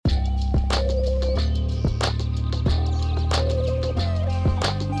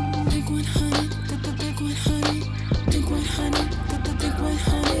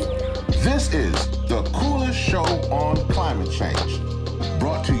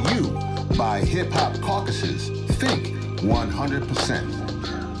by Hip Hop Caucuses. Think 100%.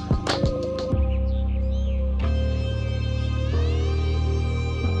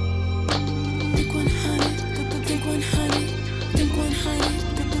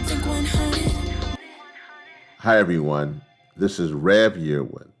 Hi, everyone. This is Rev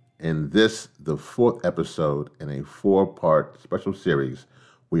Yearwood, and this the fourth episode in a four-part special series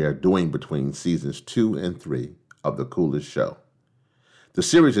we are doing between seasons 2 and 3 of The Coolest Show. The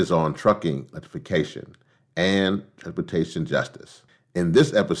series is on trucking, electrification, and transportation justice. In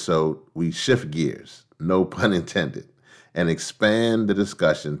this episode, we shift gears, no pun intended, and expand the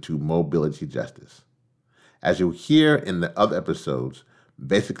discussion to mobility justice. As you'll hear in the other episodes,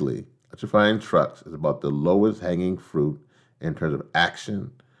 basically, electrifying trucks is about the lowest hanging fruit in terms of action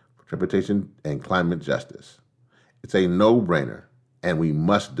for transportation and climate justice. It's a no-brainer, and we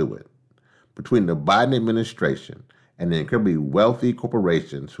must do it. Between the Biden administration and the incredibly wealthy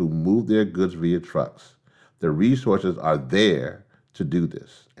corporations who move their goods via trucks, the resources are there to do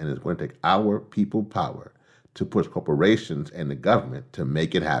this, and it's going to take our people power to push corporations and the government to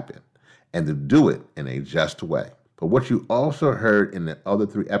make it happen, and to do it in a just way. But what you also heard in the other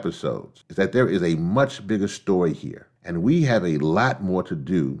 3 episodes is that there is a much bigger story here, and we have a lot more to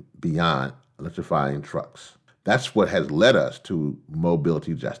do beyond electrifying trucks. That's what has led us to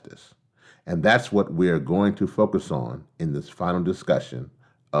mobility justice, and that's what we're going to focus on in this final discussion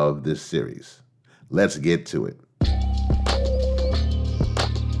of this series. Let's get to it.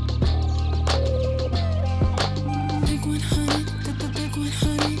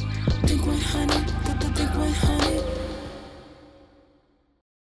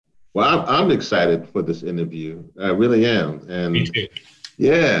 Well, I'm excited for this interview. I really am, and me too.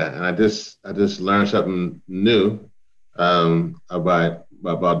 Yeah, and I just learned something new about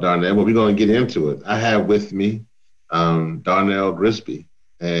Darnell. Well, we're going to get into it. I have with me Darnell Grisby,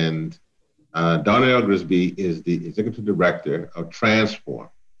 and Darnell Grisby is the executive director of Transform,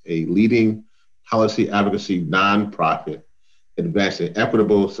 a leading policy advocacy nonprofit advancing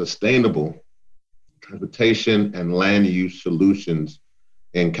equitable, sustainable transportation and land use solutions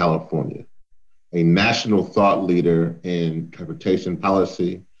in California, a national thought leader in transportation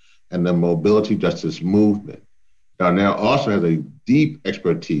policy and the mobility justice movement. Darnell also has a deep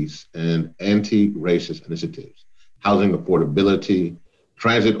expertise in anti-racist initiatives, housing affordability,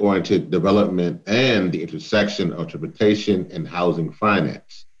 transit-oriented development, and the intersection of transportation and housing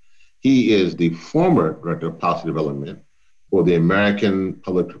finance. He is the former director of policy development for the American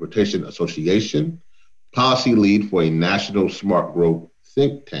Public Transportation Association, policy lead for a national smart growth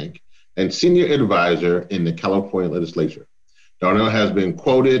think tank, and senior advisor in the California legislature. Darnell has been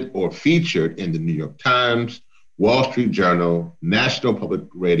quoted or featured in the New York Times, Wall Street Journal, National Public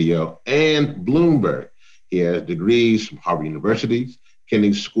Radio, and Bloomberg. He has degrees from Harvard University,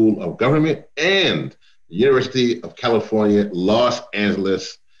 Kennedy School of Government, and the University of California, Los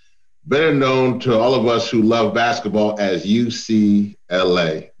Angeles, better known to all of us who love basketball as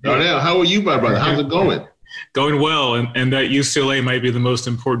UCLA. Darnell, how are you, my brother? How's it going? Going well, and that UCLA might be the most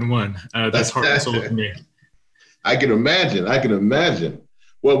important one. That's heart and soul for me. I can imagine.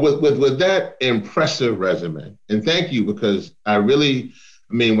 Well, with that impressive resume, and thank you, because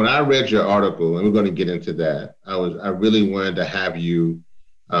when I read your article, and we're going to get into that, I really wanted to have you,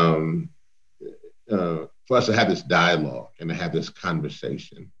 for us to have this dialogue and to have this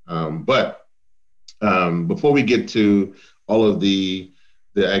conversation. But before we get to all of all the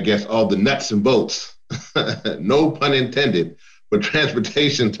nuts and bolts, no pun intended, but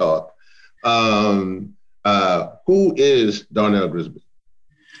transportation talk. Who is Darnell Grisby?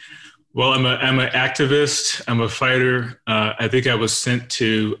 Well, I'm an activist. I'm a fighter. I think I was sent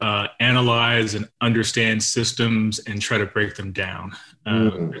to analyze and understand systems and try to break them down,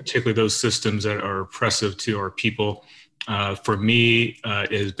 particularly those systems that are oppressive to our people. For me,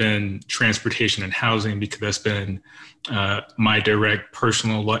 it has been transportation and housing, because that's been my direct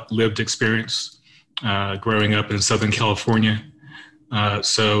personal lived experience. Growing up in Southern California.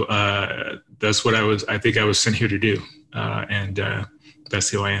 So that's what I think I was sent here to do. And that's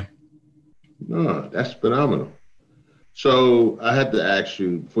who I am. No, that's phenomenal. So I had to ask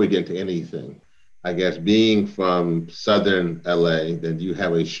you, before we get into anything, I guess being from Southern LA, then you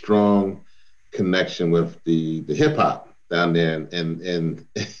have a strong connection with the hip hop down there. And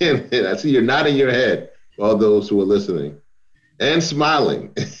I see you're nodding your head for all those who are listening and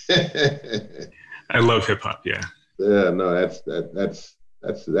smiling. I love hip hop. Yeah. Yeah. No, that's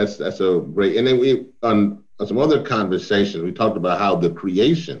a great. And then we on some other conversations, we talked about how the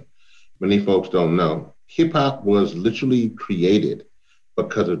creation. Many folks don't know, hip hop was literally created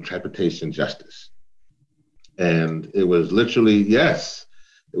because of transportation justice, and it was literally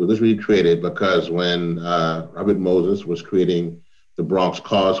It was literally created because when Robert Moses was creating the Bronx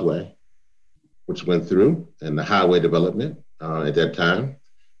Causeway, which went through, and the highway development at that time,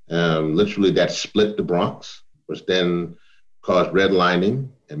 literally that split the Bronx, which then caused redlining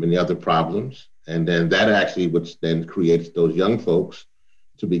and many other problems. And then that actually, which then creates those young folks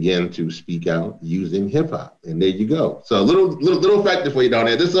to begin to speak out using hip hop. And there you go. So a little factor for you down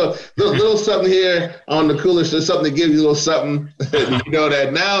there. There's a little something here on the Coolish. There's something to give you a little something. You know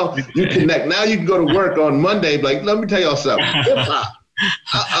that now you connect. Now you can go to work on Monday. Like, let me tell y'all something. Hip hop.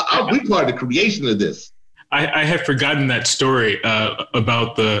 I'll be part of the creation of this. I had forgotten that story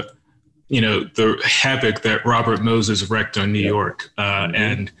about the havoc that Robert Moses wreaked on New York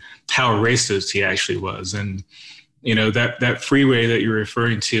and how racist he actually was. And that freeway that you're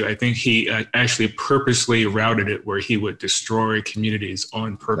referring to, I think he actually purposely routed it where he would destroy communities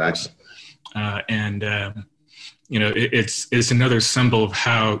on purpose. Exactly. It's another symbol of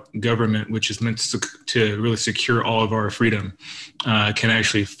how government, which is meant to really secure all of our freedom, can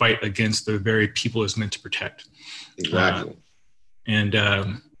actually fight against the very people it's meant to protect. Exactly.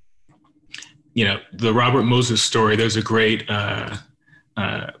 The Robert Moses story, there's a great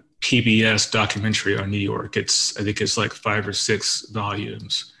PBS documentary on New York. I think it's like 5 or 6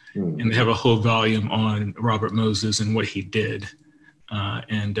 volumes. And they have a whole volume on Robert Moses and what he did.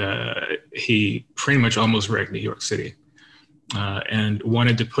 He pretty much almost wrecked New York City and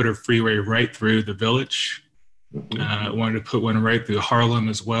wanted to put a freeway right through the Village. Wanted to put one right through Harlem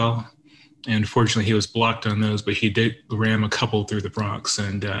as well. And fortunately, he was blocked on those, but he did ram a couple through the Bronx,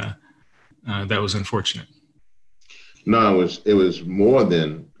 and that was unfortunate. No, it was more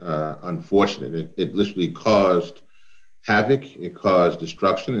than unfortunate. It literally caused havoc. It caused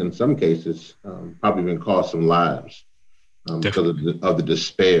destruction. In some cases, probably even caused some lives because of the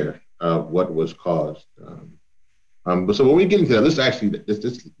despair of what was caused. But so when we get into that,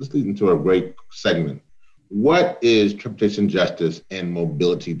 let's lead into a great segment. What is transportation justice and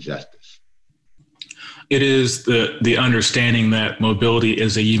mobility justice? It is the understanding that mobility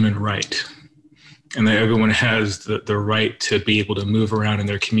is a human right, and that everyone has the right to be able to move around in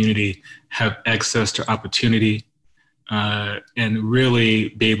their community, have access to opportunity, and really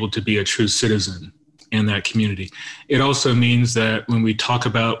be able to be a true citizen in that community. It also means that when we talk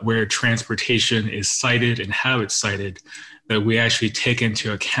about where transportation is sited and how it's sited, that we actually take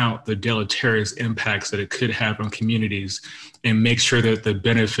into account the deleterious impacts that it could have on communities and make sure that the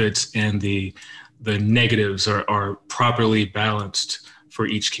benefits and the negatives are properly balanced for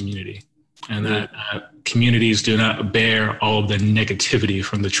each community, and that communities do not bear all of the negativity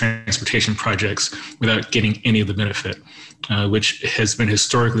from the transportation projects without getting any of the benefit, which has been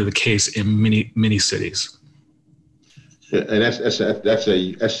historically the case in many cities. Yeah, and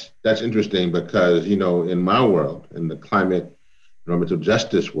that's interesting because, in my world, in the climate environmental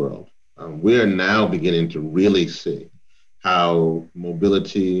justice world, we are now beginning to really see how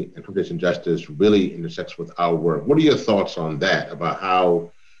mobility and transportation justice really intersects with our work. What are your thoughts on that, about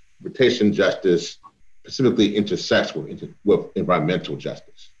how transportation justice specifically intersects with environmental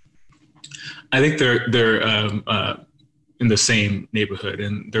justice? I think they're in the same neighborhood,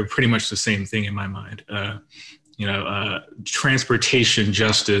 and they're pretty much the same thing in my mind. Transportation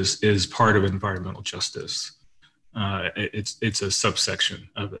justice is part of environmental justice. It's a subsection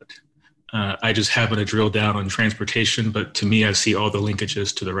of it. I just happen to drill down on transportation, but to me, I see all the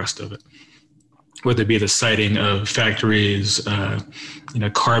linkages to the rest of it, whether it be the siting of factories,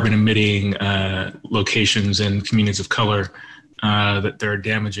 carbon emitting locations in communities of color, that they're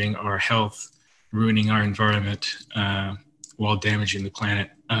damaging our health, ruining our environment, while damaging the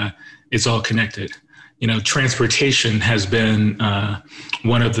planet. It's all connected. Transportation has been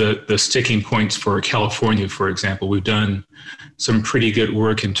one of the sticking points for California, for example. We've done some pretty good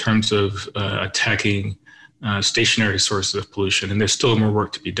work in terms of attacking stationary sources of pollution, and there's still more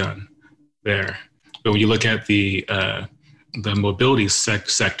work to be done there. But when you look at the mobility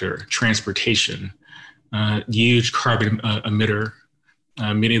sector, transportation, huge carbon emitter.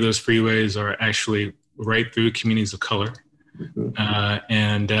 Many of those freeways are actually right through communities of color,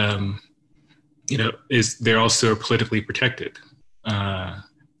 they're also politically protected.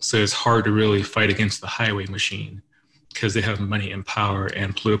 So it's hard to really fight against the highway machine because they have money and power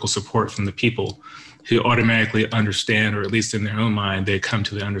and political support from the people who automatically understand, or at least in their own mind, they come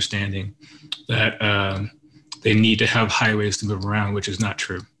to the understanding that they need to have highways to move around, which is not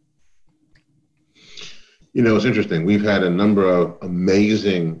true. It's interesting. We've had a number of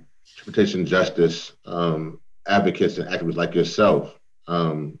amazing transportation justice advocates and activists like yourself,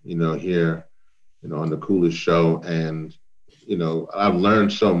 here, on the Coolish Show. And, I've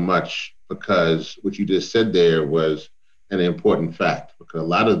learned so much because what you just said there was an important fact, because a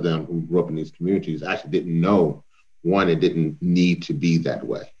lot of them who grew up in these communities actually didn't know, one, it didn't need to be that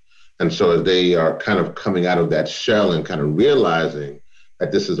way. And so as they are kind of coming out of that shell and kind of realizing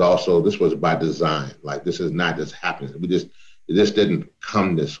that this was by design, like this is not just happening. It just didn't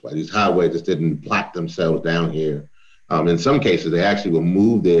come this way. These highways just didn't plot themselves down here. In some cases, they actually will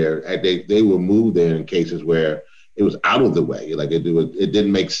move there. They will move there in cases where it was out of the way. Like it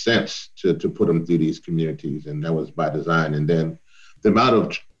didn't make sense to put them through these communities, and that was by design. And then the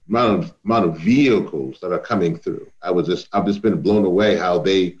amount of vehicles that are coming through, I've just been blown away how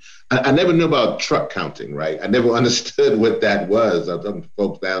I never knew about truck counting, right? I never understood what that was. I was talking to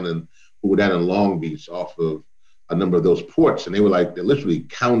folks who were down in Long Beach off of a number of those ports, and they were like, they're literally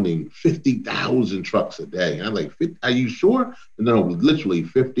counting 50,000 trucks a day. And I'm like, are you sure? No, literally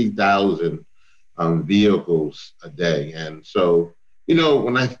 50,000 vehicles a day. And so,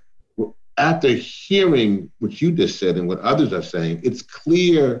 after hearing what you just said and what others are saying, it's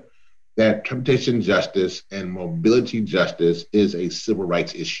clear that transportation justice and mobility justice is a civil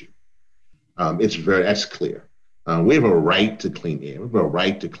rights issue. That's clear. We have a right to clean air. We have a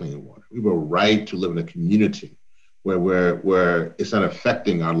right to clean water. We have a right to live in a community where it's not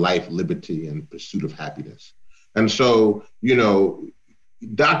affecting our life, liberty, and pursuit of happiness. And so,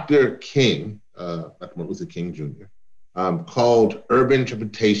 Dr. King, Dr. Martin Luther King Jr., called urban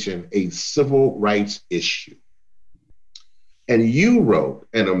transportation a civil rights issue. And you wrote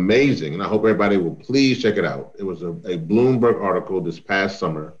an amazing, and I hope everybody will please check it out. It was a Bloomberg article this past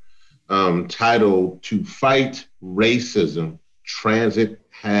summer titled, "To Fight Racism, Transit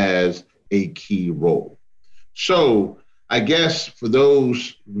Has a Key Role." So I guess for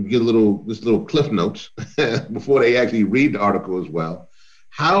those who get just little cliff notes before they actually read the article as well,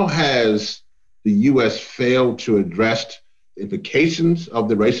 how has the U.S. failed to address the implications of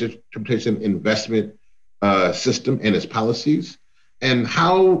the racial transportation investment system and its policies? And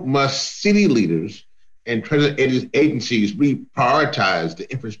how must city leaders and transit agencies reprioritize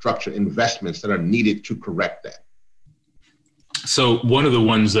the infrastructure investments that are needed to correct that? So one of the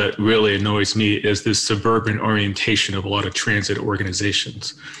ones that really annoys me is this suburban orientation of a lot of transit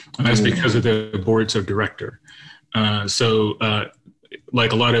organizations. And that's because of the boards of director.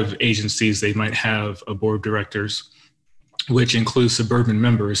 Like a lot of agencies, they might have a board of directors, which includes suburban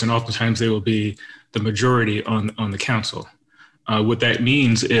members, and oftentimes they will be the majority on the council. What that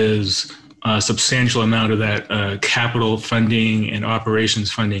means is a substantial amount of that capital funding and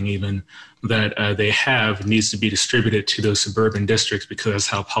operations funding even that they have needs to be distributed to those suburban districts, because that's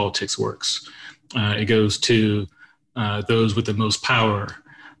how politics works. It goes to those with the most power.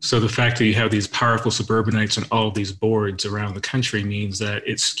 So the fact that you have these powerful suburbanites on all of these boards around the country means that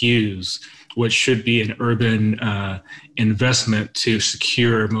it skews what should be an urban investment to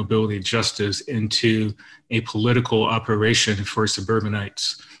secure mobility justice into a political operation for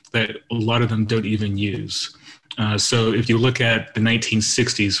suburbanites that a lot of them don't even use. So if you look at the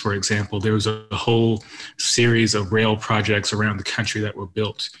 1960s, for example, there was a whole series of rail projects around the country that were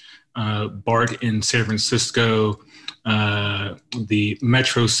built. BART in San Francisco, the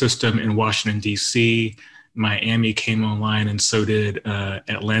metro system in Washington, D.C., Miami came online, and so did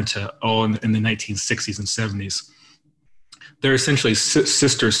Atlanta, all in the 1960s and 70s. They're essentially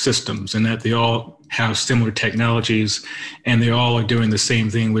sister systems in that they all have similar technologies, and they all are doing the same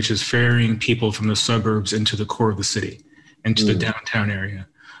thing, which is ferrying people from the suburbs into the core of the city, into the downtown area.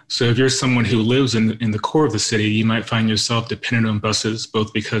 So if you're someone who lives in the core of the city, you might find yourself dependent on buses,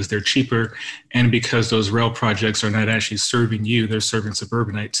 both because they're cheaper and because those rail projects are not actually serving you, they're serving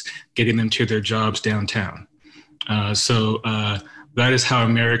suburbanites, getting them to their jobs downtown. So that is how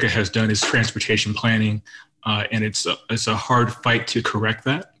America has done its transportation planning. And it's a hard fight to correct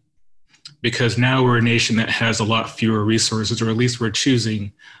that, because now we're a nation that has a lot fewer resources, or at least we're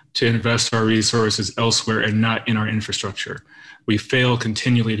choosing to invest our resources elsewhere and not in our infrastructure. We fail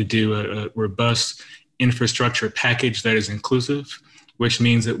continually to do a robust infrastructure package that is inclusive, which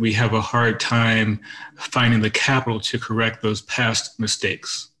means that we have a hard time finding the capital to correct those past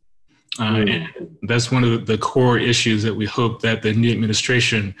mistakes. And that's one of the core issues that we hope that the new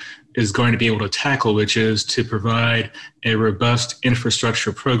administration is going to be able to tackle, which is to provide a robust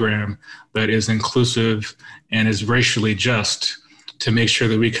infrastructure program that is inclusive and is racially just, to make sure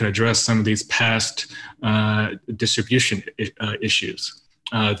that we can address some of these past distribution issues.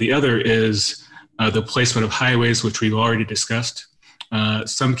 The other is the placement of highways, which we've already discussed.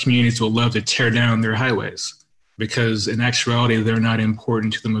 Some communities will love to tear down their highways, because in actuality, they're not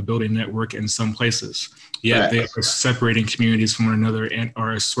important to the mobility network in some places. Yet they are separating communities from one another and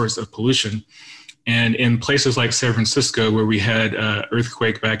are a source of pollution. And in places like San Francisco, where we had an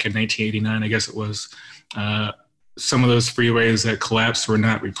earthquake back in 1989, I guess it was, some of those freeways that collapsed were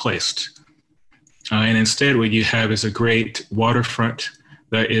not replaced. And instead, what you have is a great waterfront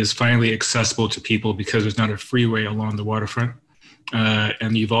that is finally accessible to people because there's not a freeway along the waterfront.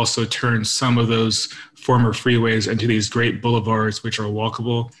 And you've also turned some of those former freeways into these great boulevards, which are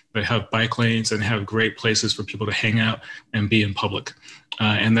walkable, that have bike lanes and have great places for people to hang out and be in public.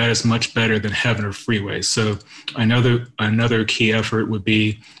 And that is much better than having a freeway. So another key effort would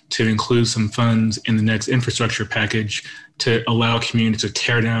be to include some funds in the next infrastructure package to allow communities to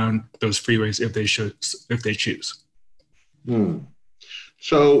tear down those freeways if they choose.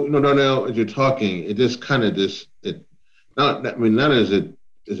 So, Darnell, as you're talking, it just kind of this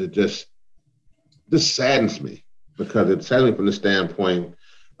saddens me, because it saddens me from the standpoint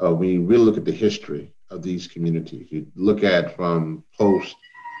of when you really look at the history of these communities. You look at from post,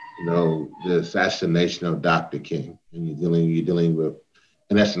 the assassination of Dr. King, and you're dealing with,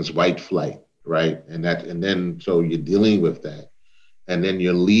 in essence, white flight, right? So you're dealing with that, and then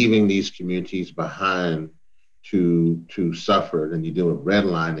you're leaving these communities behind to suffer, and you deal with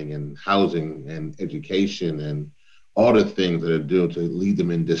redlining and housing and education and all the things that are due to lead them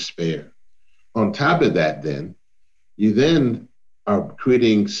in despair. On top of that, then, you then are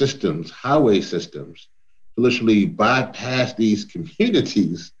creating systems, highway systems, to literally bypass these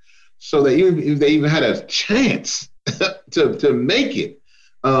communities so that if they even had a chance to make it.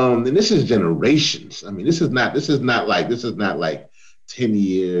 And this is generations. I mean, this is not like 10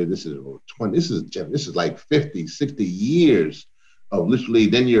 years, this is 20, this is like 50, 60 years of literally,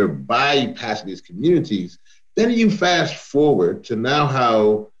 then you're bypassing these communities. Then you fast forward to now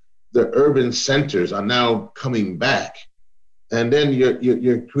how the urban centers are now coming back. And then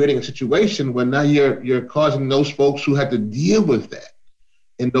you're creating a situation where now you're causing those folks who had to deal with that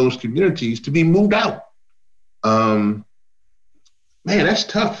in those communities to be moved out. Man, that's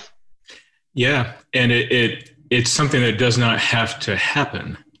tough. Yeah, and it's something that does not have to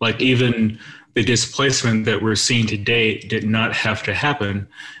happen. Like, even the displacement that we're seeing today did not have to happen,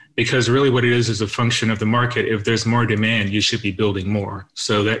 because really what it is a function of the market. If there's more demand, you should be building more.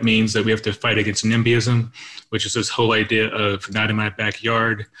 So that means that we have to fight against NIMBYism, which is this whole idea of not in my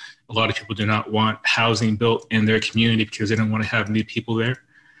backyard. A lot of people do not want housing built in their community because they don't want to have new people there,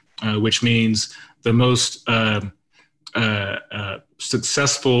 which means the most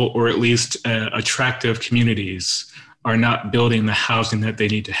successful, or at least attractive communities, are not building the housing that they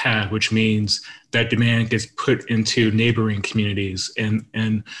need to have, which means that demand gets put into neighboring communities,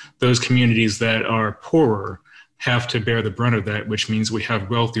 and those communities that are poorer have to bear the brunt of that, which means we have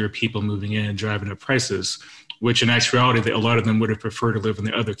wealthier people moving in and driving up prices, which in actuality, a lot of them would have preferred to live in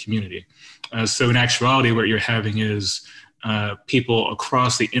the other community. So in actuality, what you're having is people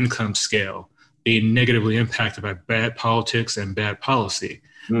across the income scale being negatively impacted by bad politics and bad policy.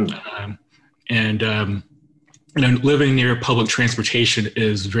 Living near public transportation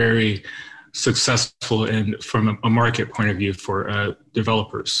is very successful from a market point of view for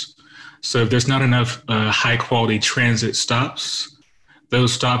developers. So if there's not enough high quality transit stops,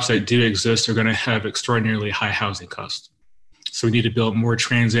 those stops that do exist are going to have extraordinarily high housing costs. So we need to build more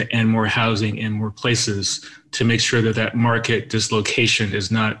transit and more housing in more places to make sure that market dislocation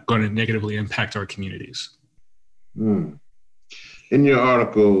is not going to negatively impact our communities. In your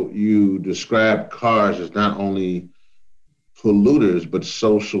article, you describe cars as not only polluters, but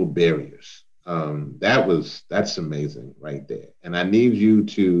social barriers. That's amazing right there. And I need you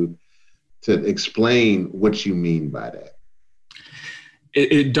to explain what you mean by that.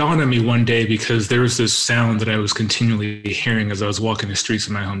 It dawned on me one day, because there was this sound that I was continually hearing as I was walking the streets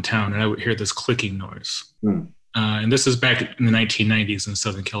of my hometown, and I would hear this clicking noise. And this is back in the 1990s in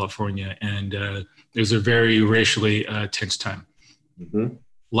Southern California, and it was a very racially tense time.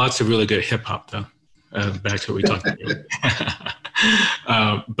 Lots of really good hip hop, though. Back to what we talked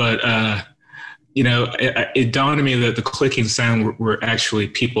about. But it dawned on me that the clicking sound were actually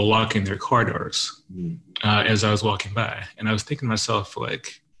people locking their car doors as I was walking by. And I was thinking to myself,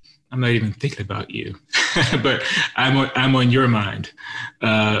 like, I'm not even thinking about you, but I'm on your mind,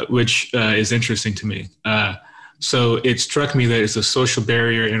 which is interesting to me. So it struck me that it's a social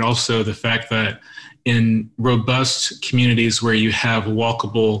barrier, and also the fact that in robust communities where you have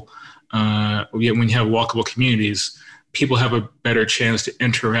walkable, communities, people have a better chance to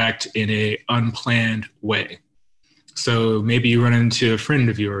interact in a unplanned way. So maybe you run into a friend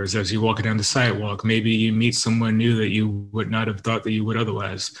of yours as you're walking down the sidewalk. Maybe you meet someone new that you would not have thought that you would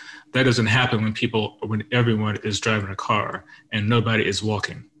otherwise. That doesn't happen when everyone is driving a car and nobody is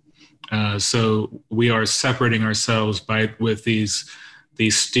walking. So we are separating ourselves with these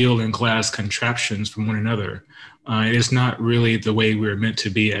steel and glass contraptions from one another. It is not really the way we're meant to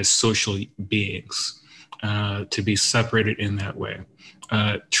be as social beings. to be separated in that way.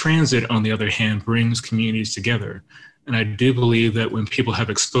 Transit, on the other hand, brings communities together. And I do believe that when people have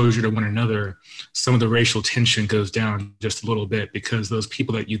exposure to one another, some of the racial tension goes down just a little bit, because those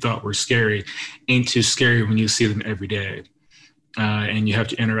people that you thought were scary ain't too scary when you see them every day. And you have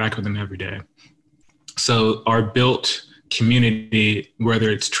to interact with them every day. So our built community, whether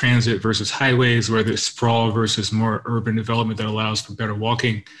it's transit versus highways, whether it's sprawl versus more urban development that allows for better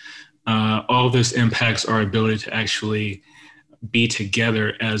walking, all this impacts our ability to actually be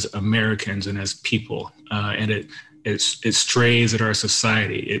together as Americans and as people. And it strays at our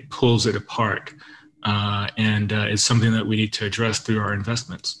society. It pulls it apart. And it's something that we need to address through our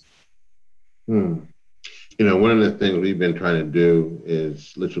investments. You know, one of the things we've been trying to do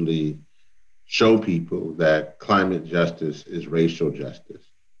is literally show people that climate justice is racial justice,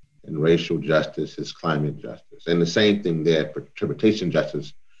 and racial justice is climate justice. And the same thing there for transportation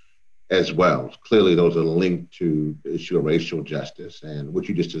justice as well. Clearly, those are linked to the issue of racial justice, and what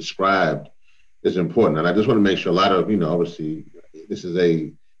you just described is important. And I just want to make sure a lot of, obviously, this is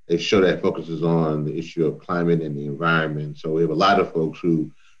a show that focuses on the issue of climate and the environment. So we have a lot of folks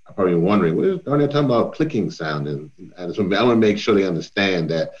who are probably wondering, what is Darnell talking about clicking sound? And I want to make sure they understand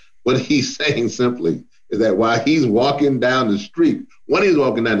that what he's saying simply is that while he's walking down the street, when he's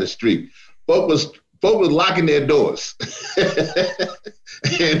walking down the street, folks was locking their doors.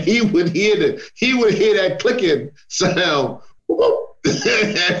 And he would hear that clicking sound.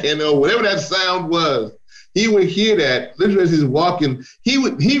 Whatever that sound was, he would hear that literally as he's walking. He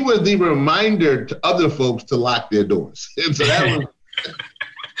was the reminder to other folks to lock their doors. And so that was.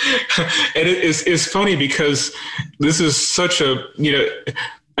 And it's funny because this is such a,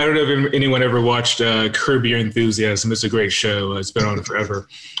 I don't know if anyone ever watched Curb Your Enthusiasm. It's a great show. It's been on forever.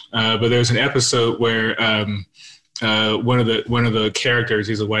 But there's an episode where one of the characters,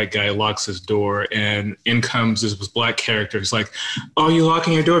 he's a white guy, locks his door, and in comes this black character. It's like, "Oh, you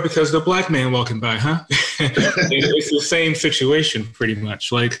locking your door because the black man walking by, huh?" It's the same situation, pretty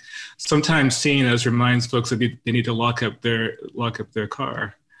much. Like sometimes seeing us reminds folks that they need to lock up their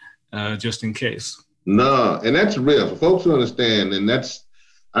car, just in case. No, and that's real for folks who understand, and that's.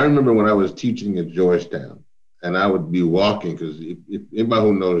 I remember when I was teaching at Georgetown, and I would be walking, because if anybody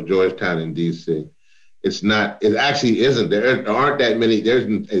who knows Georgetown in D.C., it actually isn't. There aren't that many, there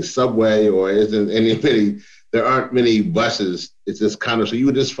isn't a subway or there aren't many buses. It's just kind of, so you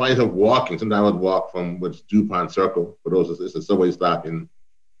would just find yourself walking. Sometimes I would walk from what's DuPont Circle, for those, it's a subway stop for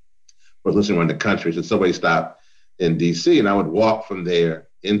those listening around the country, it's a subway stop in D.C., and I would walk from there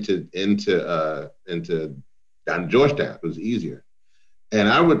into down to Georgetown. It was easier. And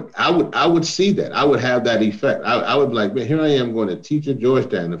I would see that. I would have that effect. I would be like, man, here I am going to teach at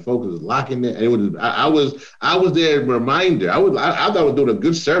Georgetown, and folks is locking it. And I was their reminder. I thought I was doing a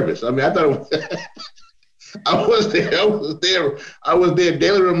good service. I mean, I thought I was their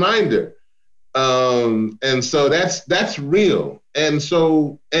daily reminder. And so that's real. And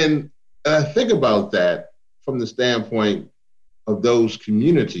so I think about that from the standpoint of those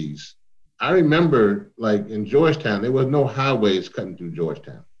communities. I remember, like in Georgetown, there was no highways cutting through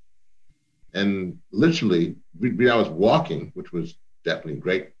Georgetown. And literally, I was walking, which was definitely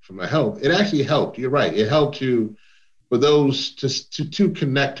great for my health. It actually helped. You're right. It helped for those to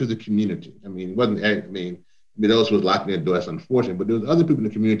connect to the community. I mean, those who was locking their doors, that's unfortunate, but there was other people in the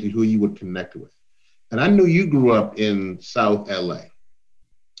community who you would connect with. And I knew you grew up in South LA,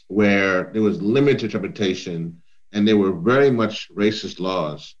 where there was limited interpretation, and there were very much racist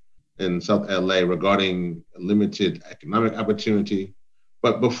laws in South LA regarding limited economic opportunity.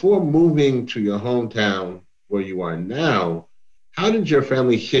 But before moving to your hometown where you are now, how did your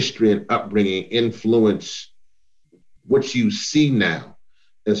family history and upbringing influence what you see now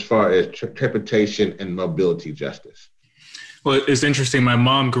as far as interpretation and mobility justice? Well, it's interesting. My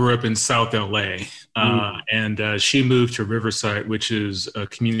mom grew up in South LA, and she moved to Riverside, which is a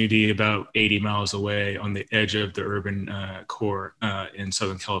community about 80 miles away on the edge of the urban core in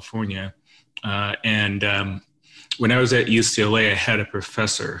Southern California. And when I was at UCLA, I had a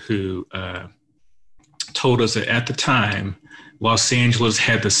professor who told us that at the time, Los Angeles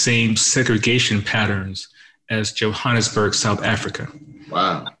had the same segregation patterns as Johannesburg, South Africa.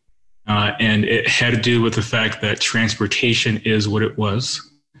 Wow. And it had to do with the fact that transportation is what it was,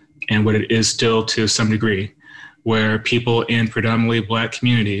 and what it is still to some degree, where people in predominantly Black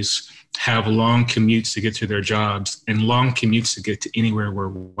communities have long commutes to get to their jobs and long commutes to get to anywhere where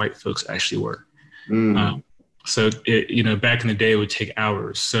white folks actually were. So back in the day, it would take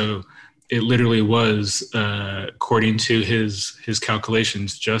hours. So it literally was, according to his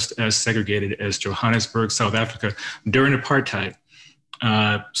calculations, just as segregated as Johannesburg, South Africa during apartheid.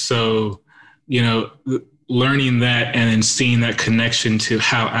 So learning that and then seeing that connection to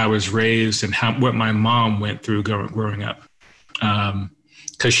how I was raised and what my mom went through growing up.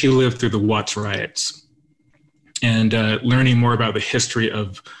 Because she lived through the Watts riots, and learning more about the history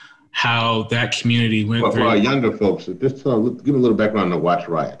of how that community went through. For our younger folks, just give a little background on the Watts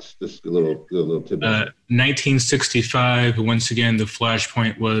riots. Just a little tidbit. 1965, once again, the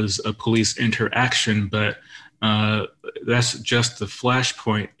flashpoint was a police interaction, but that's just the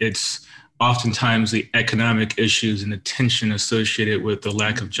flashpoint. It's oftentimes the economic issues and the tension associated with the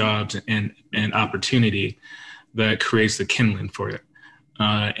lack of jobs and opportunity that creates the kindling for it.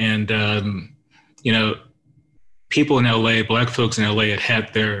 People in LA, Black folks in LA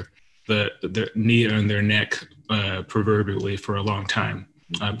had their knee on their neck proverbially for a long time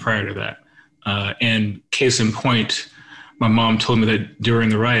prior to that. And case in point, my mom told me that during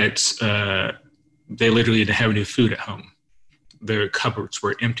the riots, they literally didn't have any food at home. Their cupboards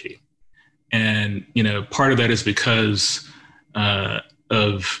were empty. And, part of that is because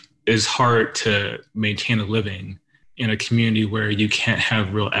it's hard to maintain a living in a community where you can't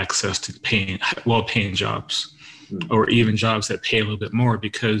have real access to well-paying jobs, or even jobs that pay a little bit more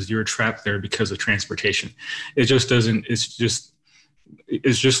because you're trapped there because of transportation. It just doesn't, it's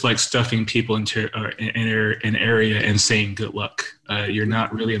just like stuffing people into an area and saying good luck. You're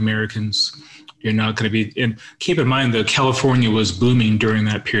not really Americans. You're not going to be, and keep in mind that California was booming during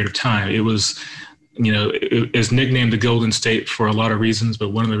that period of time. It was, it was nicknamed the Golden State for a lot of reasons, but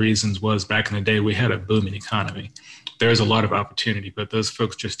one of the reasons was back in the day, we had a booming economy. There's a lot of opportunity, but those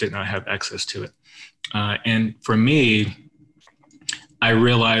folks just did not have access to it. And for me, I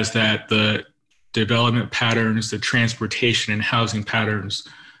realized that the development patterns, the transportation and housing patterns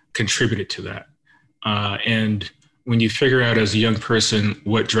contributed to that. And when you figure out as a young person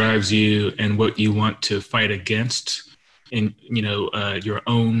what drives you and what you want to fight against in, your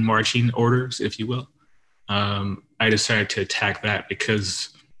own marching orders, if you will, I decided to attack that because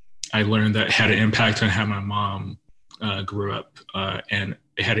I learned that it had an impact on how my mom grew up, and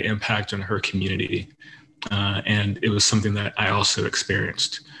it had an impact on her community. And it was something that I also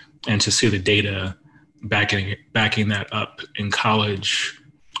experienced. And to see the data backing that up in college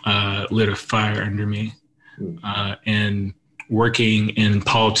lit a fire under me. And working in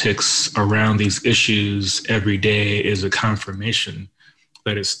politics around these issues every day is a confirmation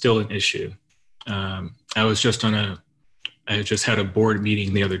that it's still an issue. I just had a board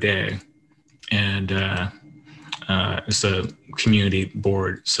meeting the other day, and it's a community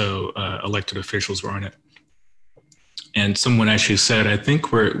board, so elected officials were on it. And someone actually said, I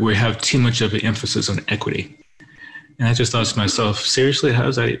think we have too much of an emphasis on equity. And I just thought to myself, seriously, how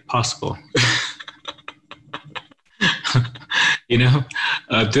is that possible?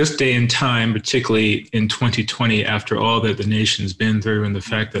 This day and time, particularly in 2020, after all that the nation's been through and the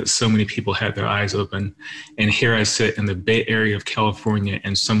fact that so many people had their eyes open, and here I sit in the Bay Area of California,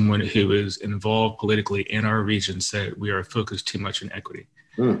 and someone who is involved politically in our region said we are focused too much on equity.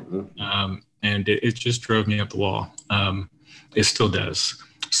 Mm-hmm. And it just drove me up the wall. It still does.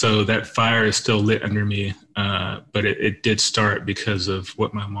 So that fire is still lit under me, but it did start because of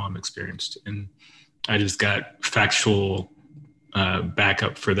what my mom experienced. And I just got factual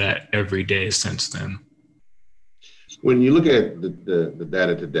backup for that every day since then. When you look at the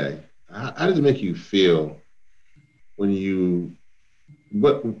data today, how does it make you feel when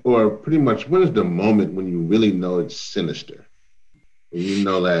when is the moment when you really know it's sinister? You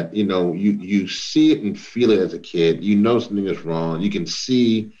know that, you see it and feel it as a kid. You know something is wrong. You can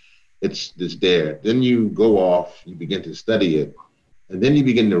see it's there. Then you go off, you begin to study it, and then you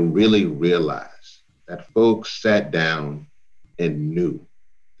begin to really realize that folks sat down and knew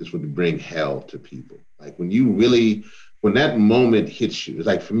this would bring hell to people. Like when that moment hits you, it's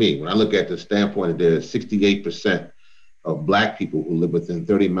like for me, when I look at the standpoint that there's 68% of Black people who live within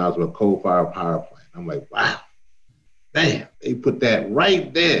 30 miles of a coal-fired power plant, I'm like, wow. Damn, they put that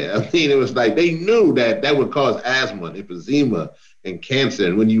right there. I mean, it was like they knew that would cause asthma, emphysema, and cancer.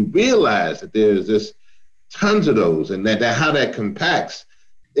 And when you realize that there's just tons of those, and that how that compacts,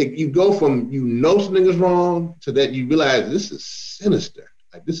 you go from something is wrong to that you realize this is sinister,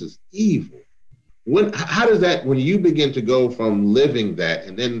 like this is evil. How does that, when you begin to go from living that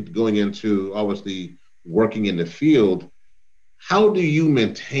and then going into obviously working in the field, how do you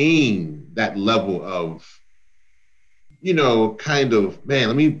maintain that level of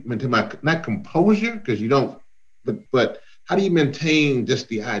let me maintain not composure, because you don't, but how do you maintain just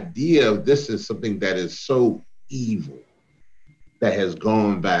the idea of this is something that is so evil that has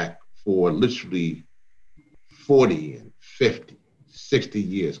gone back for literally 40 and 50, 60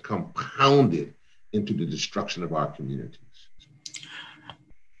 years, compounded into the destruction of our communities?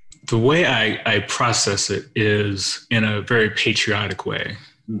 The way I process it is in a very patriotic way.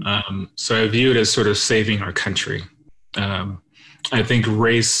 So I view it as sort of saving our country. I think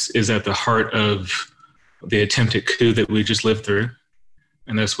race is at the heart of the attempted coup that we just lived through.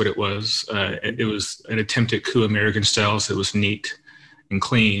 And that's what it was. It was an attempted coup American style, so it was neat and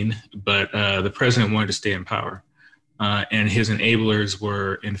clean, but the president wanted to stay in power. And his enablers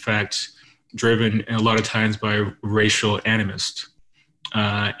were, in fact, driven a lot of times by racial animus.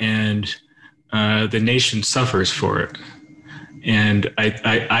 And the nation suffers for it. And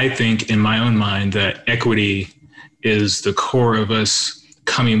I think in my own mind that equity is the core of us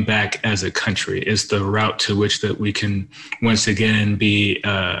coming back as a country. It's the route to which that we can once again be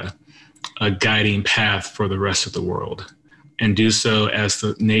a guiding path for the rest of the world, and do so as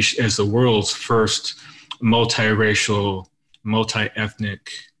the nation, as the world's first multiracial,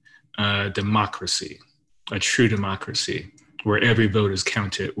 multi-ethnic democracy, a true democracy where every vote is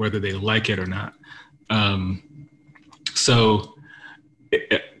counted, whether they like it or not.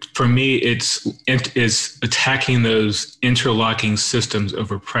 For me, it's attacking those interlocking systems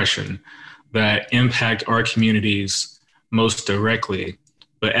of oppression that impact our communities most directly,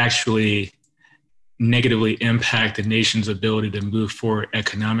 but actually negatively impact the nation's ability to move forward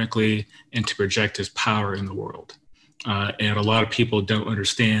economically and to project its power in the world. And a lot of people don't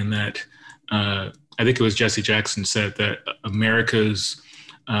understand that. I think it was Jesse Jackson said that America's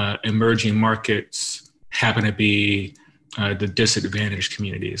emerging markets happen to be the disadvantaged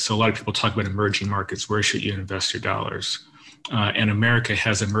communities. So a lot of people talk about emerging markets. Where should you invest your dollars? And America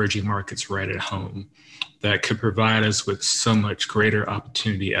has emerging markets right at home that could provide us with so much greater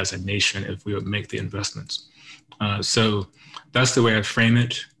opportunity as a nation if we would make the investments. So that's the way I frame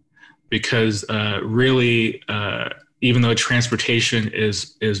it, because really, even though transportation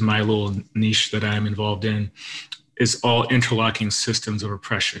is my little niche that I'm involved in, it's all interlocking systems of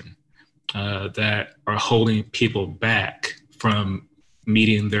oppression that are holding people back from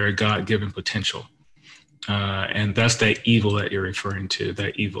meeting their God-given potential. And that's that evil that you're referring to,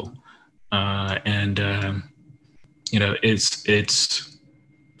 that evil.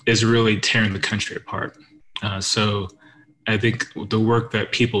 It's really tearing the country apart. So I think the work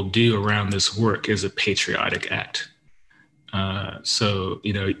that people do around this work is a patriotic act.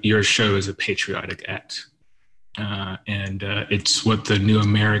 Your show is a patriotic act. And it's what the new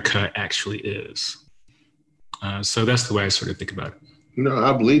America actually is. So that's the way I sort of think about it. No,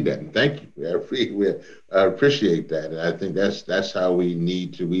 I believe that. Thank you. I appreciate that. And I think that's how we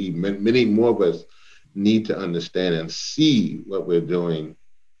need to. Many more of us need to understand and see what we're doing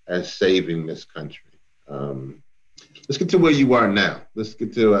as saving this country. Let's get to where you are now. Let's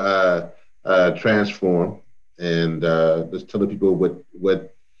get to Transform, and let's tell the people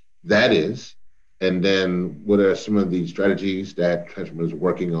what that is. And then what are some of the strategies that Transform is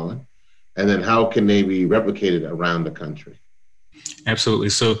working on? And then how can they be replicated around the country? Absolutely.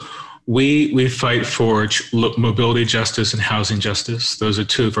 So we fight for mobility justice and housing justice. Those are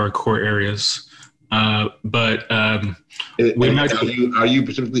two of our core areas. Are you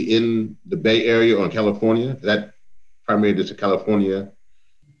specifically in the Bay Area or in California? Is that primarily just a California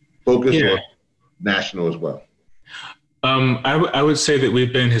focus, or national as well? I would say that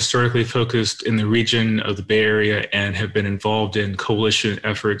we've been historically focused in the region of the Bay Area and have been involved in coalition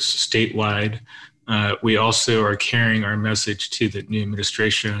efforts statewide. We also are carrying our message to the new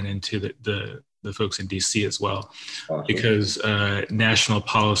administration and to the folks in DC as well, awesome. Because national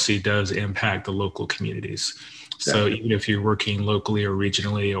policy does impact the local communities. So even if you're working locally or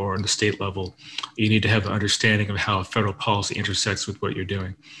regionally or on the state level, you need to have an understanding of how federal policy intersects with what you're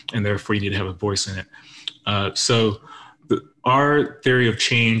doing, and therefore you need to have a voice in it. Our theory of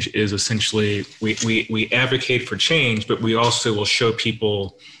change is essentially we advocate for change, but we also will show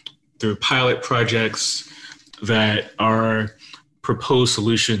people through pilot projects that our proposed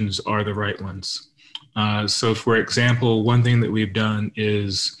solutions are the right ones. So for example, one thing that we've done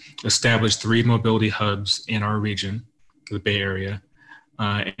is establish 3 mobility hubs in our region, the Bay Area.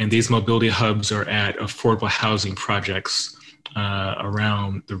 And these mobility hubs are at affordable housing projects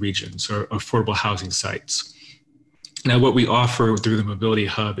around the region, so affordable housing sites. Now, what we offer through the Mobility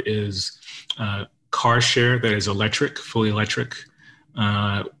Hub is car share that is electric, fully electric,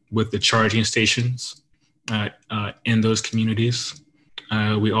 with the charging stations in those communities.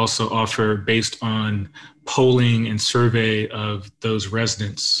 We also offer, based on polling and survey of those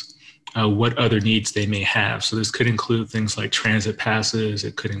residents, what other needs they may have. So this could include things like transit passes.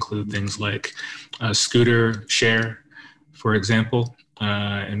 It could include things like scooter share, for example.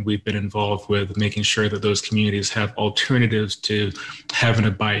 And we've been involved with making sure that those communities have alternatives to having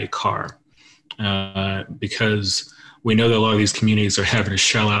to buy a car. Because we know that a lot of these communities are having to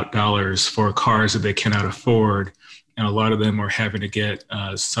shell out dollars for cars that they cannot afford. And a lot of them are having to get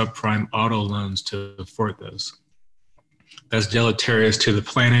subprime auto loans to afford those. That's deleterious to the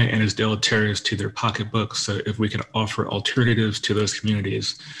planet and is deleterious to their pocketbooks. So if we can offer alternatives to those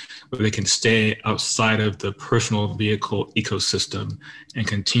communities where they can stay outside of the personal vehicle ecosystem and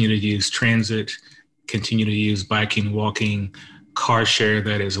continue to use transit, continue to use biking, walking, car share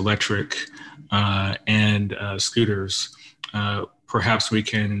that is electric, and scooters, perhaps we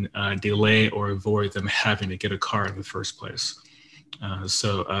can delay or avoid them having to get a car in the first place.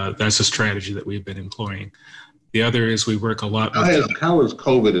 So that's a strategy that we've been employing. The other is we work a lot with... How has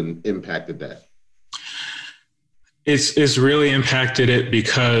COVID impacted that? It's really impacted it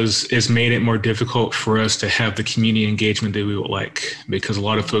because it's made it more difficult for us to have the community engagement that we would like, because a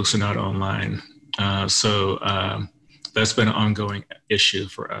lot of folks are not online. So that's been an ongoing issue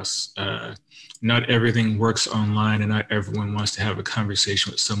for us. Not everything works online, and not everyone wants to have a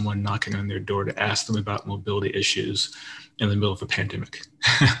conversation with someone knocking on their door to ask them about mobility issues in the middle of a pandemic.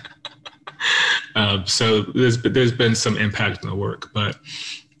 So there's been some impact on the work, but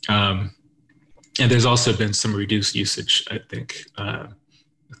and there's also been some reduced usage, I think,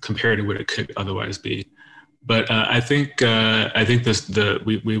 compared to what it could otherwise be. But I think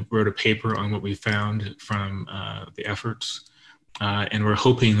we wrote a paper on what we found from the efforts, and we're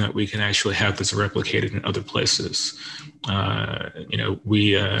hoping that we can actually have this replicated in other places.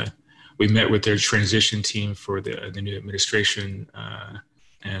 We met with their transition team for the new administration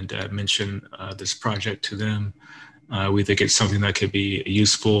and mentioned this project to them. We think it's something that could be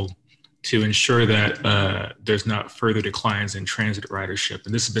useful to ensure that there's not further declines in transit ridership.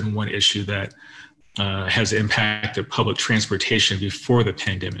 And this has been one issue that has impacted public transportation before the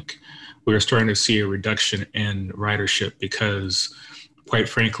pandemic. We were starting to see a reduction in ridership because, quite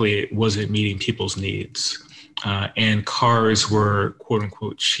frankly, it wasn't meeting people's needs. And cars were, quote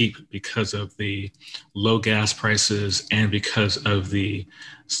unquote, cheap because of the low gas prices and because of the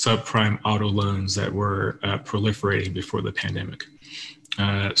subprime auto loans that were proliferating before the pandemic.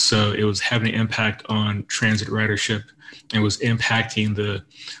 So it was having an impact on transit ridership and was impacting the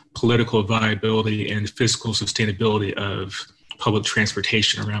political viability and fiscal sustainability of public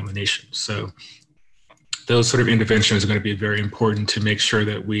transportation around the nation. So those sort of interventions are going to be very important to make sure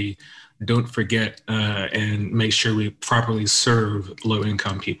that we don't forget and make sure we properly serve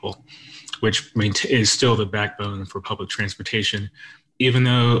low-income people, which is still the backbone for public transportation. Even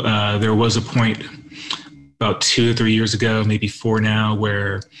though there was a point about 2 or 3 years ago, maybe 4 now,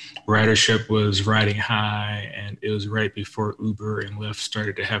 where ridership was riding high, and it was right before Uber and Lyft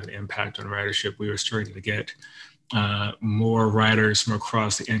started to have an impact on ridership. We were starting to get more riders from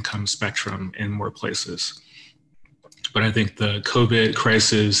across the income spectrum in more places. But I think the COVID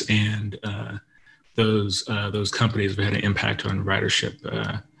crisis and those companies have had an impact on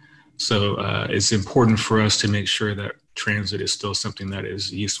ridership. So it's important for us to make sure that transit is still something that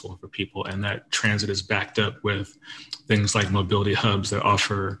is useful for people, and that transit is backed up with things like mobility hubs that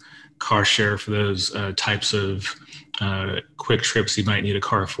offer car share for those types of quick trips you might need a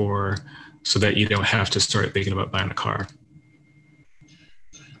car for, so that you don't have to start thinking about buying a car.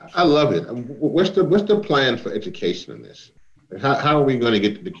 I love it. What's the plan for education in this? How are we going to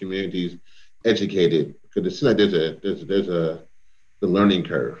get the communities educated? Because it seems like there's a learning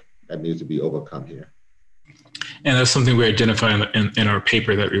curve that needs to be overcome here. And that's something we identified in our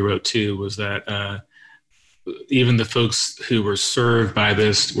paper that we wrote too, was that even the folks who were served by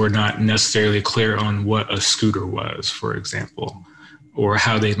this were not necessarily clear on what a scooter was, for example, or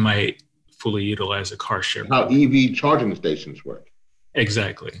how they might fully utilize a car share. How EV charging stations work.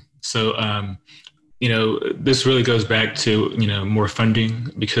 Exactly. So, this really goes back to, more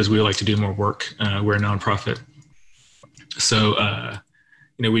funding, because we like to do more work. We're a nonprofit. So,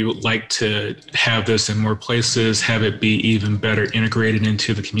 we would like to have this in more places, have it be even better integrated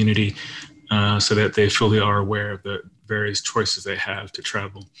into the community so that they fully are aware of the various choices they have to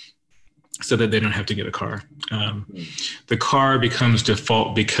travel, so that they don't have to get a car. The car becomes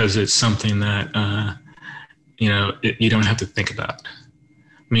default because it's something that, you don't have to think about.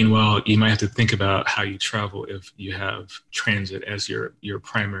 Meanwhile, you might have to think about how you travel if you have transit as your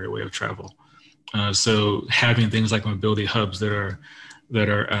primary way of travel. So having things like mobility hubs that are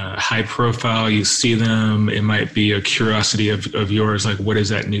high profile, you see them, it might be a curiosity of yours, like, what is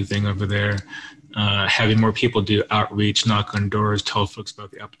that new thing over there? Having more people do outreach, knock on doors, tell folks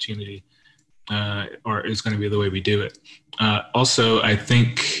about the opportunity, or is going to be the way we do it. Also, I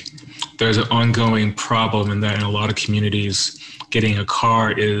think there's an ongoing problem in that in a lot of communities, getting a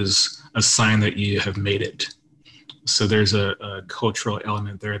car is a sign that you have made it. So there's a cultural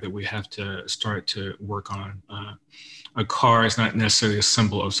element there that we have to start to work on. A car is not necessarily a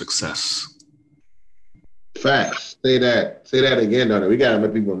symbol of success. Facts. Say that again, Donnie. We gotta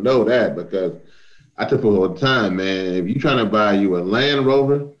let people know that, because I tell people all the time, man, if you're trying to buy you a Land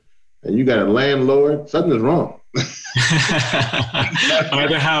Rover and you got a landlord, something is wrong. Buy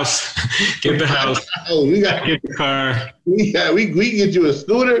the house. Get the house. Oh, we got get the car. We can get you a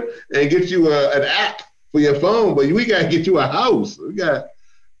scooter and get you an app for your phone, but we got to get you a house. We got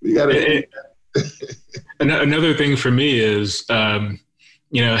to. Another thing for me is,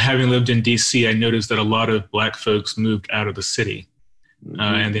 having lived in DC, I noticed that a lot of Black folks moved out of the city.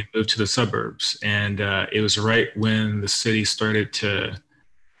 And they moved to the suburbs. And it was right when the city started to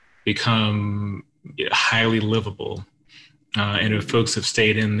become highly livable. And if folks have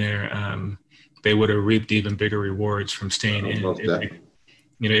stayed in there, they would have reaped even bigger rewards from staying in.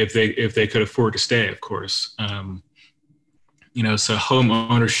 If they could afford to stay, of course. So home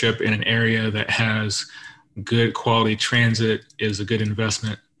ownership in an area that has good quality transit is a good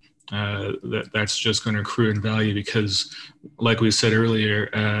investment. That's just going to accrue in value because, like we said earlier,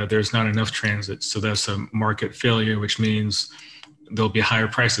 there's not enough transit. So that's a market failure, which means there'll be higher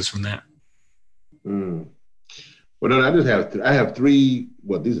prices from that. Well, no, I have three,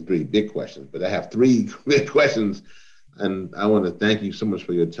 well, these are three big questions, but I have three big questions, and I want to thank you so much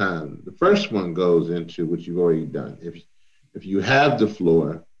for your time. The first one goes into what you've already done. If you have the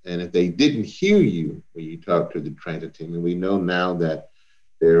floor, and if they didn't hear you when you talked to the transit team, and we know now that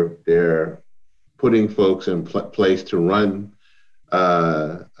they're putting folks in place to run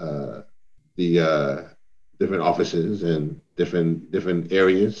the different offices and different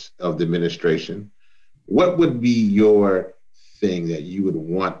areas of the administration. What would be your thing that you would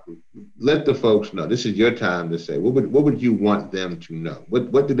want? Let the folks know. This is your time to say. What would you want them to know?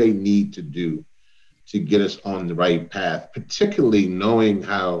 What do they need to do to get us on the right path? Particularly knowing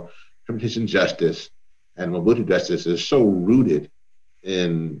how competition justice and mobility justice is so rooted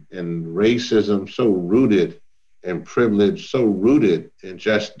in racism, so rooted in privilege, so rooted in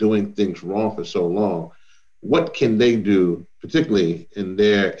just doing things wrong for so long. What can they do, particularly in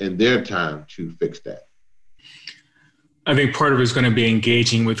their time, to fix that? I think part of it is going to be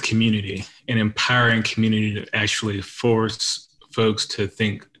engaging with community and empowering community to actually force folks to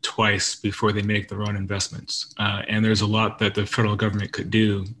think twice before they make their own investments. And there's a lot that the federal government could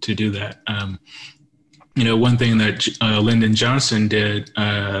do to do that. One thing that Lyndon Johnson did,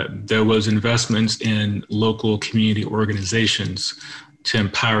 there was investments in local community organizations to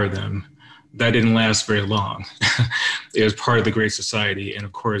empower them. That didn't last very long. It was part of the Great Society. And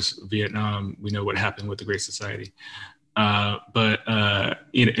of course, Vietnam, we know what happened with the Great Society. But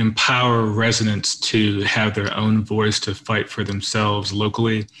empower residents to have their own voice to fight for themselves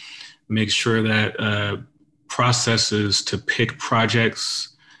locally. Make sure that processes to pick projects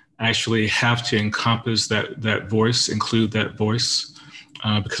actually have to encompass that voice, include that voice,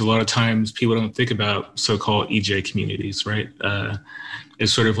 because a lot of times people don't think about so-called EJ communities, right?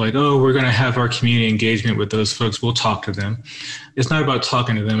 It's sort of like, oh, we're going to have our community engagement with those folks. We'll talk to them. It's not about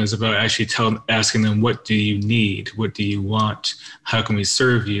talking to them. It's about actually asking them, what do you need? What do you want? How can we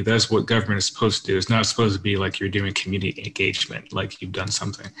serve you? That's what government is supposed to do. It's not supposed to be like you're doing community engagement, like you've done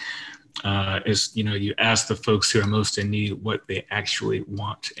something. You ask the folks who are most in need what they actually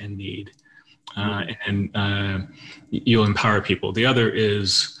want and need, and you'll empower people. The other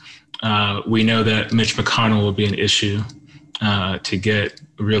is we know that Mitch McConnell will be an issue to get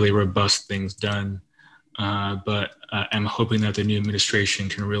really robust things done, but I'm hoping that the new administration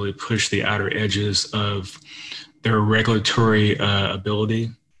can really push the outer edges of their regulatory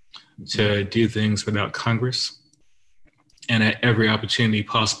ability to do things without Congress. And at every opportunity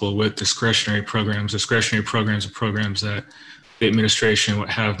possible with discretionary programs. Discretionary programs are programs that the administration would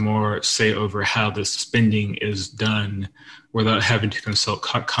have more say over how the spending is done without having to consult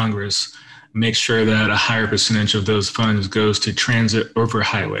Congress. Make sure that a higher percentage of those funds goes to transit over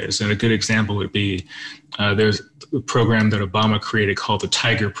highways. And a good example would be there's a program that Obama created called the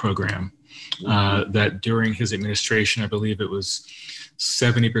Tiger Program, that during his administration, I believe it was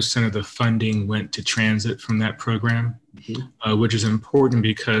 70% of the funding went to transit from that program, which is important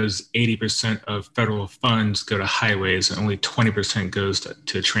because 80% of federal funds go to highways and only 20% goes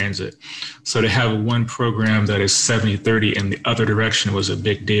to transit. So to have one program that is 70-30 in the other direction was a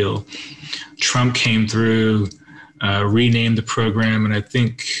big deal. Trump came through, renamed the program, and I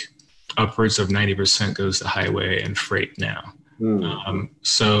think upwards of 90% goes to highway and freight now.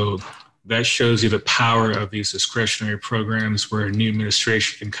 So that shows you the power of these discretionary programs where a new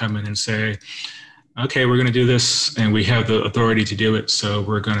administration can come in and say, okay, we're going to do this and we have the authority to do it, so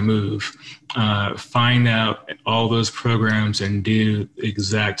we're going to move. Find out all those programs and do the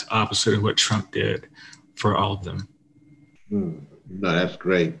exact opposite of what Trump did for all of them. No, that's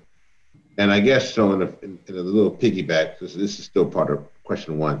great. And I guess so in a little piggyback, because this is still part of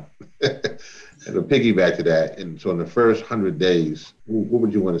question one, and a piggyback to that, and so in the first 100 days, what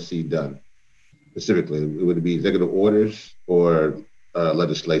would you want to see done specifically? Would it be executive orders or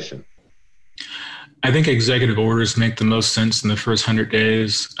legislation? I think executive orders make the most sense in the first 100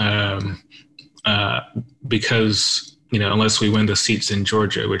 days because, unless we win the seats in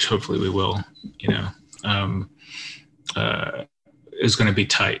Georgia, which hopefully we will, is going to be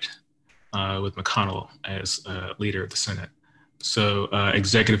tight with McConnell as leader of the Senate. So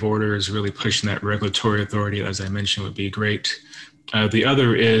executive orders really pushing that regulatory authority, as I mentioned, would be great. The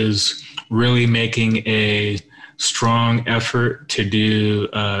other is really making a strong effort to do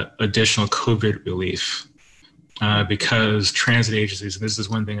additional COVID relief because transit agencies, and this is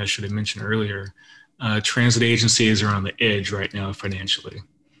one thing I should have mentioned earlier, transit agencies are on the edge right now financially.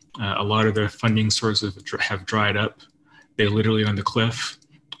 A lot of their funding sources have dried up. They're literally on the cliff.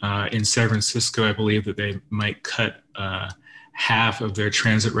 In San Francisco, I believe that they might cut half of their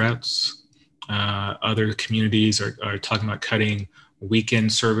transit routes. Other communities are talking about cutting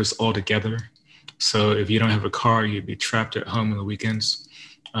weekend service altogether. So if you don't have a car, you'd be trapped at home on the weekends.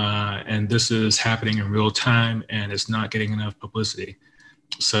 And this is happening in real time and it's not getting enough publicity.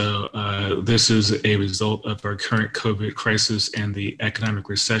 So this is a result of our current COVID crisis and the economic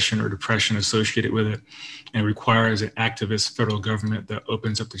recession or depression associated with it, and requires an activist federal government that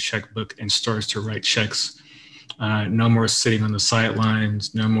opens up the checkbook and starts to write checks. No more sitting on the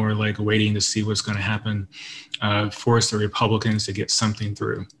sidelines, no more like waiting to see what's going to happen. Force the Republicans to get something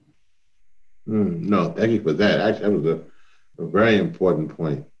through. No, thank you for that. Actually, that was a very important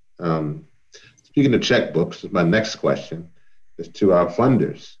point. Speaking of checkbooks, my next question is to our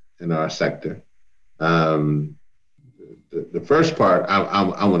funders in our sector. The first part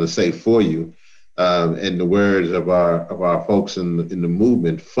I want to say for you, in the words of our folks in the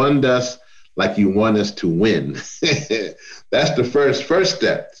movement, fund us like you want us to win. That's the first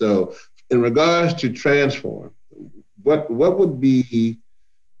step. So in regards to transform, what would be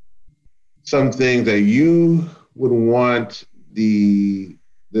some things that you would want the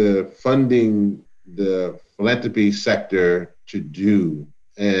funding, the philanthropy sector to do?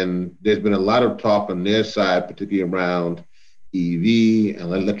 And there's been a lot of talk on their side, particularly around EV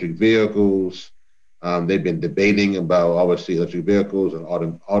and electric vehicles. They've been debating about obviously electric vehicles and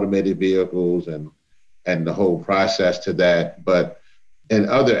automated vehicles and the whole process to that, but and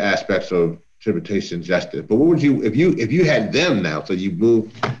other aspects of transportation justice. But what would you, if you had them now, so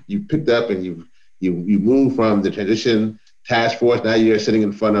you picked up and you moved from the transition task force, now you're sitting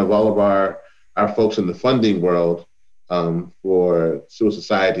in front of all of our folks in the funding world for civil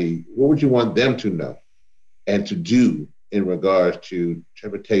society, what would you want them to know and to do in regards to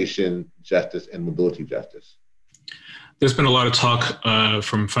transportation justice and mobility justice? There's been a lot of talk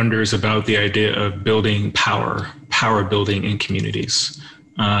from funders about the idea of building power building in communities.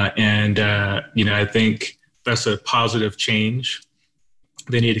 I think that's a positive change.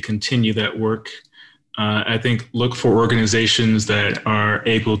 They need to continue that work. I think look for organizations that are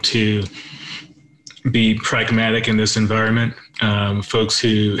able to be pragmatic in this environment, folks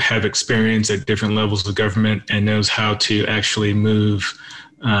who have experience at different levels of government and knows how to actually move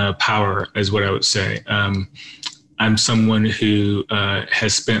power, is what I would say. I'm someone who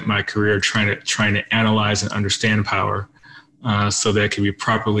has spent my career trying to analyze and understand power so that it can be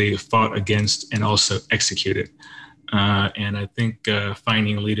properly fought against and also executed. And I think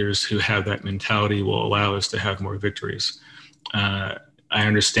finding leaders who have that mentality will allow us to have more victories. I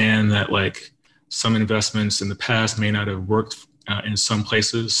understand that some investments in the past may not have worked in some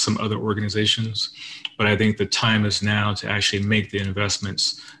places, some other organizations, but I think the time is now to actually make the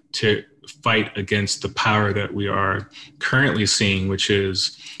investments to fight against the power that we are currently seeing, which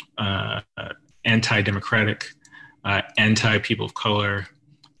is anti-democratic, anti-people of color,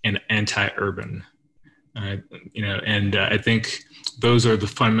 and anti-urban. I think those are the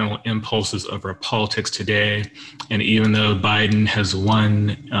fundamental impulses of our politics today. And even though Biden has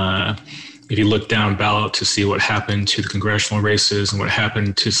won, if you look down ballot to see what happened to the congressional races and what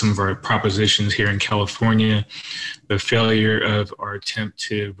happened to some of our propositions here in California, the failure of our attempt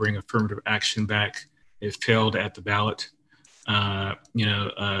to bring affirmative action back, it failed at the ballot.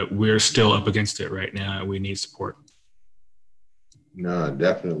 We're still up against it right now. We need support. No,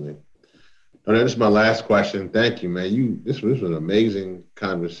 definitely. This is my last question. Thank you, man. This was an amazing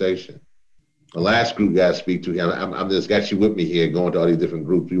conversation. The last group guys speak to, I'm just got you with me here, going to all these different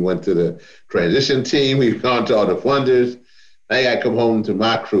groups. We went to the transition team. We've gone to all the funders. Now I got to come home to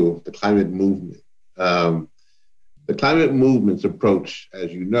my crew, the climate movement. The climate movement's approach,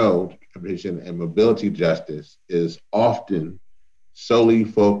 as you know, to transportation and mobility justice is often solely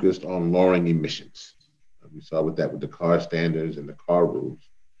focused on lowering emissions. We saw with the car standards and the car rules.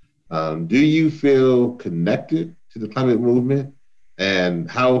 Do you feel connected to the climate movement? And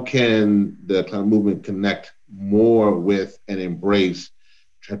how can the climate movement connect more with and embrace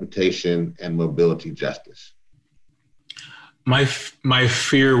transportation and mobility justice? My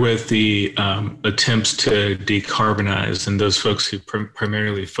fear with the attempts to decarbonize and those folks who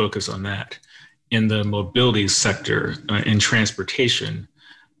primarily focus on that in the mobility sector, in transportation,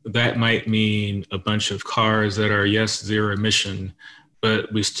 that might mean a bunch of cars that are, yes, zero emission,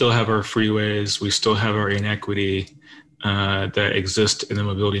 but we still have our freeways, we still have our inequity that exist in the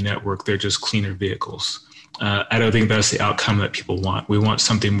mobility network. They're just cleaner vehicles. I don't think that's the outcome that people want. We want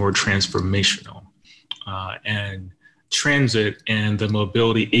something more transformational. And transit and the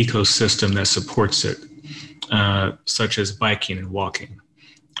mobility ecosystem that supports it, such as biking and walking,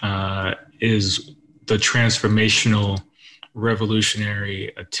 is the transformational,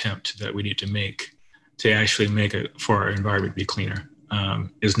 revolutionary attempt that we need to make to actually make it for our environment be cleaner.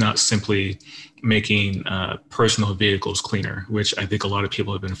 Is not simply making personal vehicles cleaner, which I think a lot of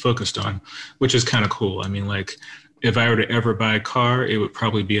people have been focused on, which is kind of cool. I mean, like, if I were to ever buy a car, it would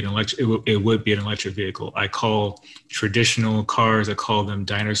probably be an electric vehicle. I call traditional cars, I call them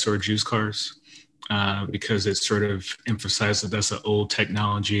dinosaur juice cars, because it sort of emphasizes that that's an old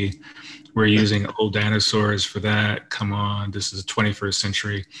technology. We're using old dinosaurs for that. Come on, this is the 21st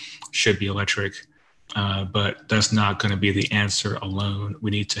century, should be electric. But that's not going to be the answer alone.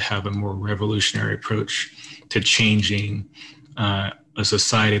 We need to have a more revolutionary approach to changing a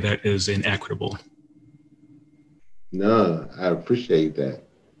society that is inequitable. No, I appreciate that.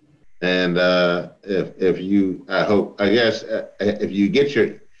 And if you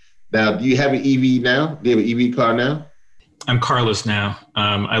get now, do you have an EV now? Do you have an EV car now? I'm carless now.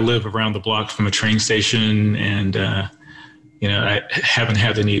 I live around the block from a train station, and I haven't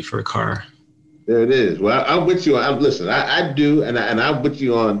had the need for a car. There it is. Well, I'm with you. Listen, I do, and I'm with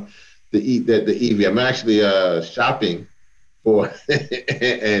you on the EV. I'm actually shopping for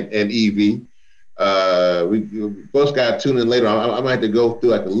an EV. We both got to tune in later. I might have to go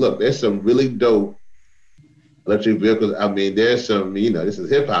through. I can look. There's some really dope electric vehicles. I mean, there's some. This is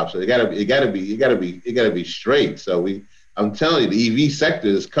hip hop, so it gotta be straight. So I'm telling you, the EV sector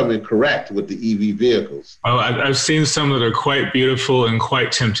is coming correct with the EV vehicles. Oh, I've seen some that are quite beautiful and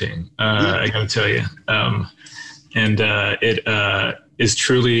quite tempting. I got to tell you, and it is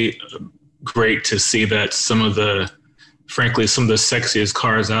truly great to see that some of the sexiest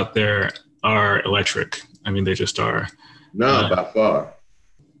cars out there are electric. I mean, they just are. No, by far.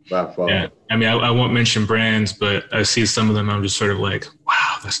 Yeah. I mean, I won't mention brands, but I see some of them. I'm just sort of like,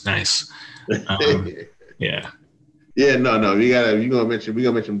 wow, that's nice. Yeah. Yeah, no. We're gonna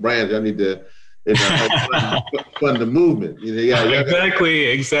mention brands. I need to fund the movement.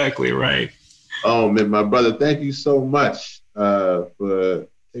 Exactly right. Oh man, my brother, thank you so much for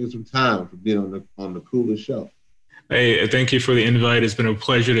taking some time for being on the Coolest Show. Hey, thank you for the invite. It's been a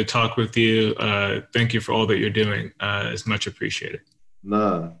pleasure to talk with you. Thank you for all that you're doing. It's much appreciated.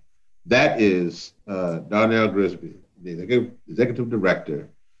 Nah, that is Darnell Grisby, the executive director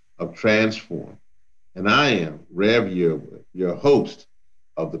of Transform. And I am Rev Yearwood, your host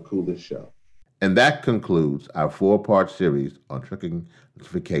of The Coolest Show. And that concludes our 4-part series on trucking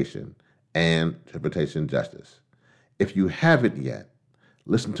electrification and transportation justice. If you haven't yet,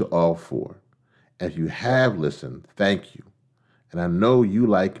 listen to all 4. And if you have listened, thank you. And I know you,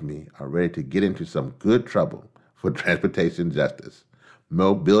 like me, are ready to get into some good trouble for transportation justice,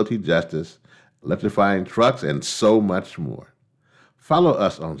 mobility justice, electrifying trucks, and so much more. Follow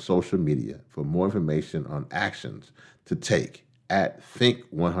us on social media for more information on actions to take at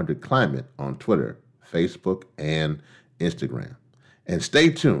Think100Climate on Twitter, Facebook, and Instagram. And stay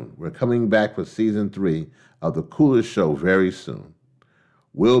tuned. We're coming back for season 3 of The Coolest Show very soon.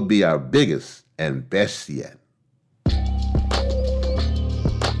 We'll be our biggest and best yet.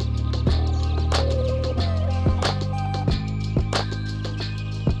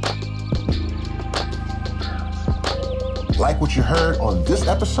 Like what you heard on this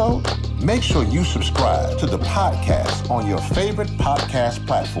episode? Make sure you subscribe to the podcast on your favorite podcast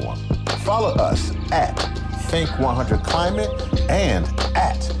platform. Follow us at Think100Climate and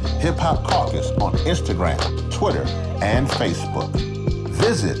at Hip Hop Caucus on Instagram, Twitter, and Facebook.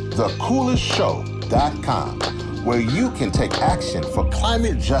 Visit thecoolestshow.com where you can take action for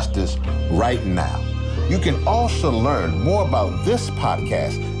climate justice right now. You can also learn more about this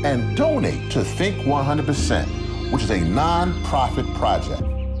podcast and donate to Think 100%, which is a nonprofit project.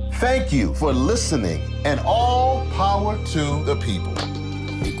 Thank you for listening, and all power to the people.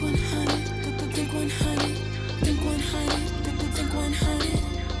 Think 100, Think 100.